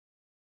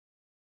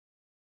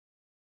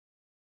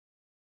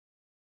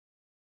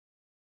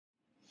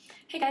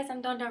Hey guys,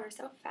 I'm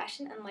Russo,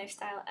 fashion and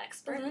lifestyle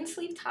expert. Balloon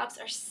sleeve tops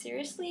are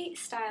seriously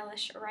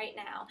stylish right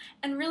now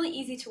and really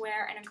easy to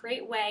wear and a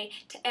great way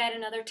to add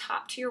another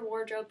top to your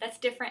wardrobe that's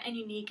different and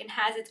unique and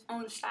has its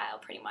own style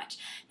pretty much.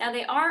 Now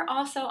they are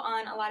also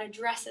on a lot of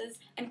dresses,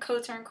 and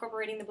coats are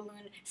incorporating the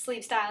balloon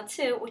sleeve style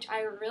too, which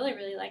I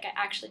really like. I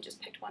actually just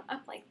picked one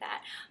up like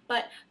that.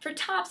 But for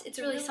tops, it's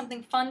really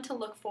something fun to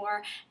look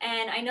for,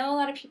 and I know a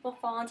lot of people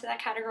fall into that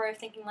category of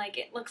thinking like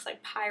it looks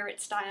like pirate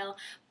style,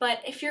 but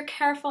if you're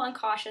careful and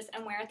cautious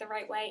and wear it the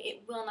right way,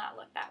 it will not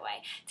look that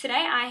way.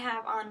 Today I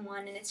have on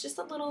one, and it's just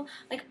a little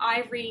like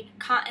ivory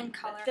cotton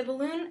color. The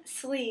balloon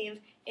sleeve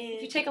is,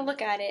 if you take a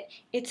look at it,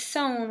 it's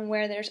sewn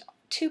where there's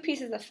two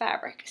pieces of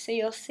fabric. So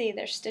you'll see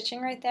there's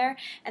stitching right there,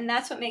 and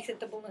that's what makes it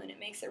the balloon. It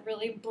makes it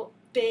really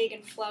big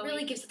and flowy. It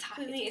really gives the top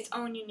its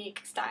own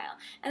unique style.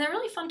 And they're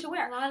really fun to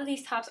wear. A lot of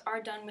these tops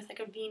are done with like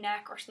a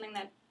V-neck or something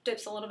that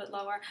dips a little bit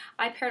lower.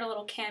 I paired a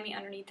little cami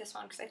underneath this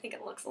one because I think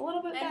it looks a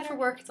little bit better. For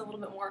work, it's a little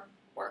bit more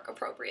work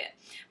appropriate.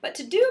 But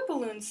to do a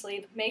balloon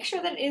sleeve, make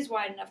sure that it is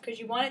wide enough because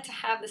you want it to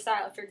have the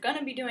style. If you're going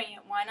to be doing it,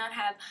 why not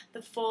have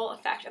the full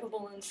effect of a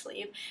balloon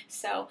sleeve?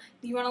 So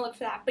you want to look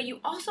for that. But you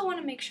also want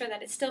to make sure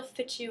that it still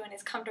fits you and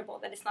is comfortable,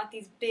 that it's not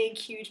these big,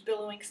 huge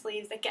billowing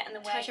sleeves that get in the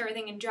way, touch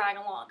everything and drag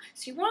along.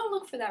 So you want to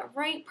look for that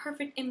right,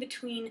 perfect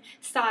in-between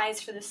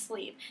size for the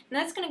sleeve. And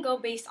that's going to go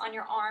based on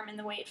your arm and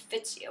the way it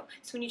fits you.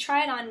 So when you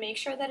try it on, make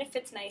sure that it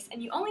fits nice.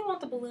 And you only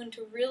want the balloon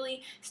to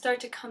really start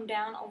to come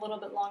down a little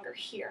bit longer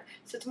here.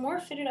 So it's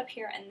more fitted up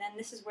here, and then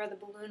this is where the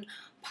balloon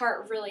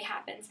part really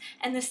happens.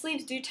 And the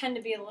sleeves do tend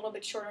to be a little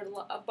bit shorter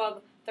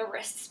above the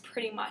wrists,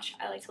 pretty much.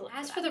 I like to look for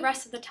that. As for the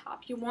rest of the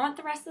top, you want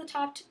the rest of the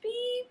top to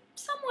be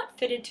somewhat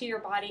fitted to your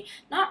body,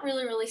 not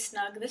really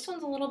snug. This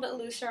one's a little bit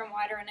looser and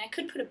wider, and I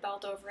could put a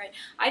belt over it.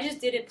 I just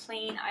did it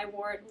plain. I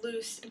wore it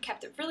loose and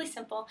kept it really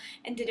simple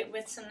and did it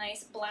with some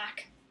nice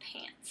black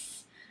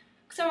pants.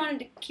 So I wanted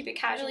to keep it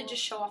casual, really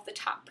just show off the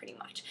top pretty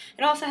much.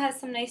 It also has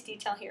some nice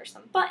detail here,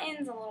 some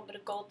buttons, a little bit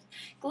of gold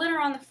glitter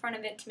on the front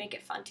of it to make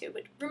it fun too.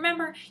 But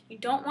remember, you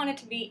don't want it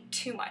to be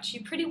too much.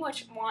 You pretty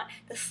much want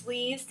the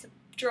sleeves to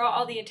draw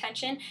all the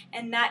attention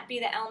and that be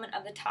the element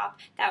of the top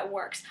that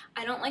works.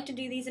 I don't like to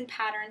do these in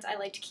patterns. I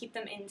like to keep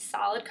them in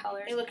solid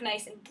colors. They look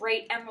nice in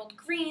bright emerald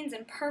greens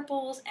and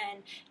purples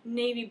and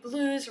navy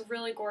blues,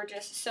 really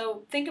gorgeous.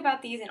 So think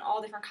about these in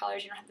all different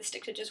colors. You don't have to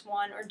stick to just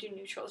one or do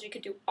neutrals. You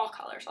could do all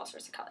colors, all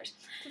sorts of colors.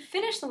 To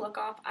finish the look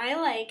off, I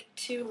like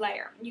to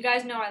layer. You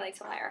guys know I like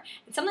to layer.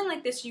 And something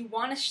like this, you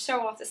want to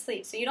show off the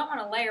sleeve. So you don't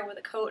want to layer with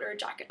a coat or a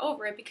jacket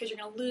over it because you're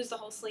going to lose the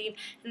whole sleeve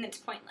and it's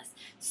pointless.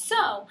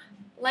 So,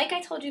 like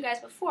I told you guys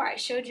before, I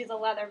showed you the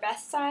leather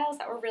vest styles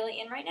that were really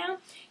in right now.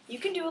 You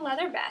can do a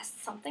leather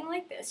vest, something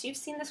like this. You've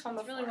seen this one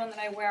before, really one that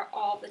I wear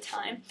all the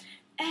time.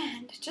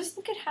 And just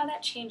look at how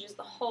that changes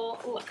the whole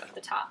look of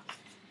the top.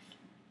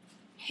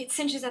 It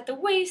cinches at the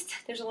waist,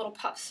 there's a little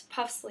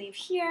puff sleeve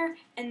here,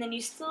 and then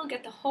you still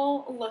get the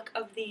whole look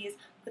of these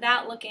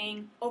without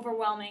looking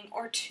overwhelming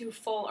or too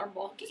full or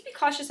bulky. Just be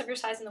cautious of your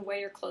size and the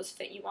way your clothes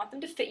fit. You want them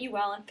to fit you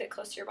well and fit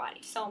close to your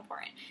body. So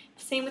important.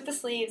 Same with the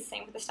sleeves,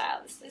 same with the style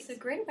of the sleeves. It's a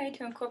great way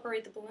to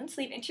incorporate the balloon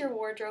sleeve into your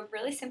wardrobe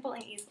really simple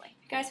and easily.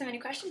 If you guys have any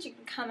questions, you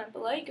can comment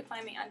below. You can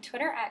find me on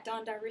Twitter at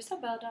Russo,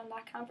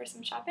 belladonna.com for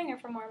some shopping, or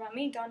for more about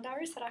me,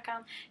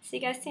 dondarusso.com. See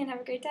you guys soon.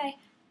 Have a great day.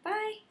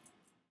 Bye!